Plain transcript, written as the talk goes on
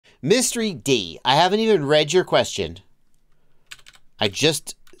Mystery D, I haven't even read your question. I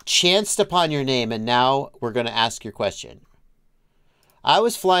just chanced upon your name, and now we're going to ask your question. I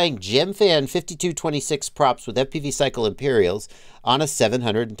was flying GemFan 5226 props with FPV Cycle Imperials on a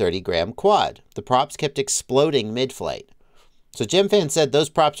 730-gram quad. The props kept exploding mid-flight. So GemFan said those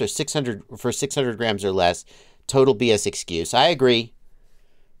props are 600 grams or less. Total BS excuse. I agree.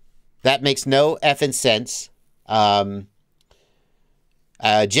 That makes no effing sense. GemFan,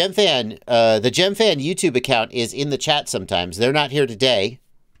 the GemFan YouTube account is in the chat sometimes. They're not here today.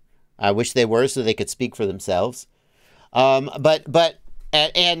 I wish they were so they could speak for themselves. And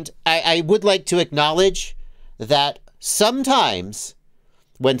I would like to acknowledge that sometimes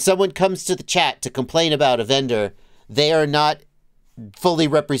when someone comes to the chat to complain about a vendor, they are not fully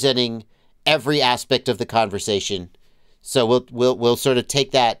representing every aspect of the conversation. So we'll sort of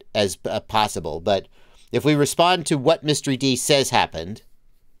take that as possible. But if we respond to what Mystery D says happened,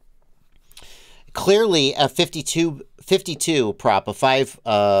 clearly a 52 prop, a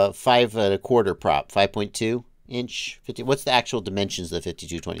 5.25 prop, 5.2 inch, 50. What's the actual dimensions of the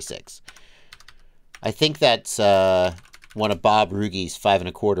 5226? I think that's one of Bob Rugi's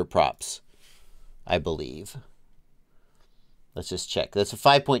 5.25 props, I believe. Let's just check. That's a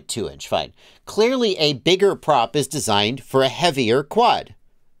 5.2 inch. Fine. Clearly, a bigger prop is designed for a heavier quad,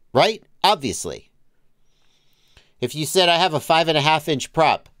 right? Obviously. If you said I have a 5.5 inch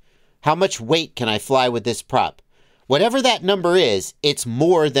prop, how much weight can I fly with this prop? Whatever that number is, it's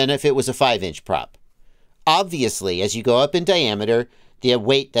more than if it was a 5-inch prop. Obviously, as you go up in diameter, the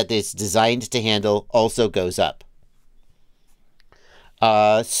weight that it's designed to handle also goes up.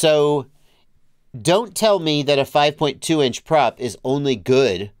 So don't tell me that a 5.2 inch prop is only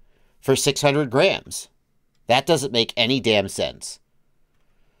good for 600 grams. That doesn't make any damn sense.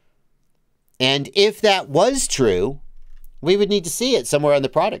 And if that was true, we would need to see it somewhere on the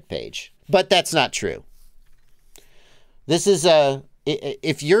product page. But that's not true. This is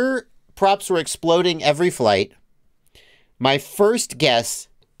if your props were exploding every flight, my first guess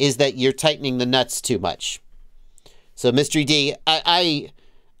is that you're tightening the nuts too much. So Mystery D, this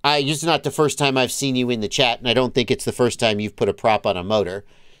is not the first time I've seen you in the chat, and I don't think it's the first time you've put a prop on a motor.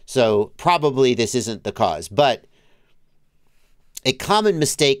 So probably this isn't the cause. But a common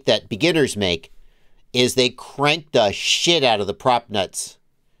mistake that beginners make is they crank the shit out of the prop nuts.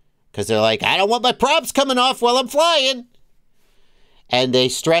 Because they're like, I don't want my props coming off while I'm flying. And they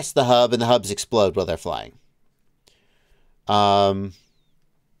stress the hub, and the hubs explode while they're flying. I'll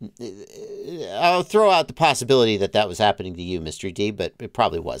throw out the possibility that that was happening to you, Mystery D, but it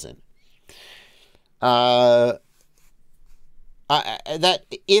probably wasn't. If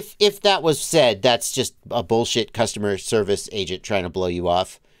that was said, that's just a bullshit customer service agent trying to blow you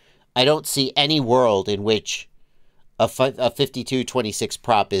off. I don't see any world in which a 5226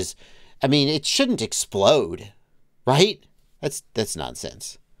 prop is, I mean, it shouldn't explode, right? That's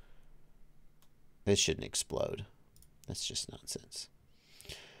nonsense. It shouldn't explode. That's just nonsense.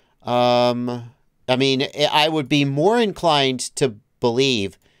 I mean, I would be more inclined to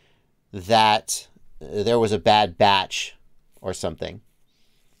believe that there was a bad batch or something.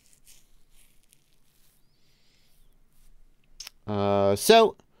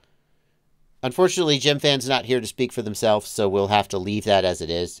 So, unfortunately, GemFan's not here to speak for themselves, so we'll have to leave that as it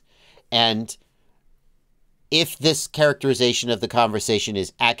is. And if this characterization of the conversation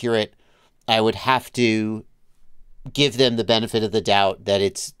is accurate, I would have to give them the benefit of the doubt that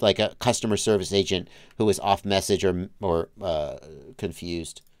it's like a customer service agent who is off message or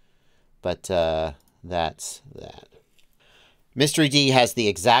confused. But that's that. Mystery D has the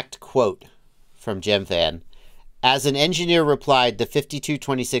exact quote from GemFan. As an engineer replied, the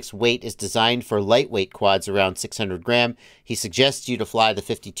 5226 weight is designed for lightweight quads around 600 gram. He suggests you to fly the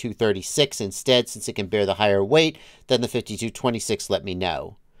 5236 instead since it can bear the higher weight than the 5226. Let me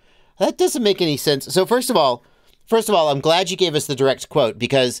know. That doesn't make any sense. So first of all, I'm glad you gave us the direct quote,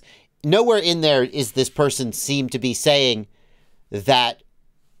 because nowhere in there is this person seem to be saying that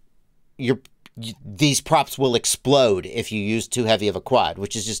these props will explode if you use too heavy of a quad,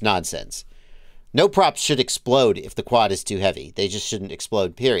 which is just nonsense. No props should explode if the quad is too heavy. They just shouldn't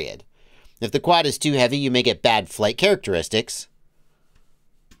explode, period. If the quad is too heavy, you may get bad flight characteristics.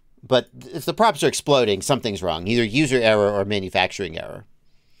 But if the props are exploding, something's wrong. Either user error or manufacturing error.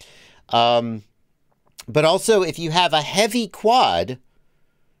 But also, if you have a heavy quad,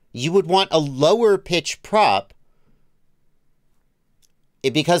 you would want a lower pitch prop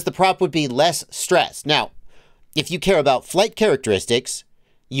because the prop would be less stressed. Now, if you care about flight characteristics,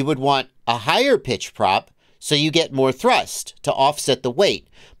 you would want a higher pitch prop so you get more thrust to offset the weight.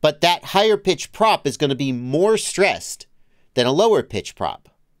 But that higher pitch prop is going to be more stressed than a lower pitch prop.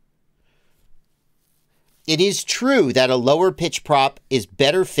 it is true that a lower pitch prop is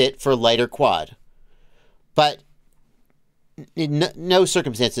better fit for lighter quad, but in no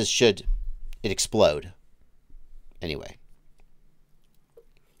circumstances should it explode. Anyway.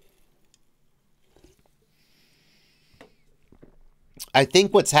 I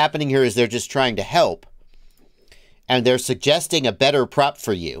think what's happening here is they're just trying to help, and they're suggesting a better prop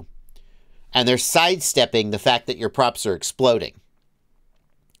for you, and they're sidestepping the fact that your props are exploding.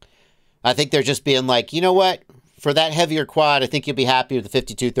 I think they're just being like, you know what? For that heavier quad, I think you'll be happy with the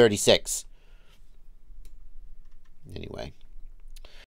 5236. Anyway.